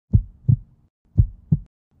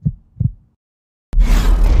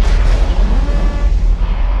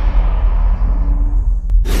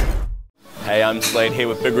Slade here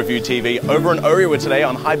with Big Review TV over in Orewa today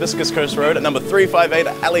on Hibiscus Coast Road at number 358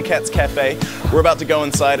 at Alley Katz Café. We're about to go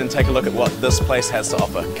inside and take a look at what this place has to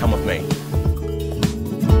offer. Come with me.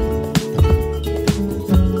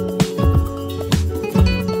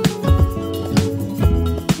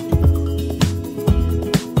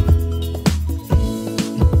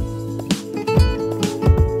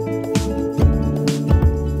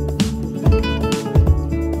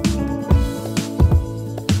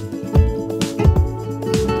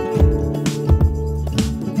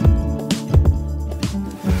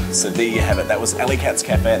 So there you have it. That was Alley Katz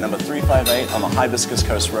Café at number 358 on the Hibiscus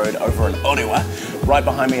Coast Road over in Orewa. Right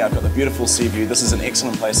behind me, I've got the beautiful sea view. This is an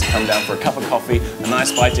excellent place to come down for a cup of coffee, a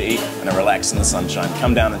nice bite to eat, and a relax in the sunshine.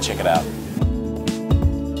 Come down and check it out.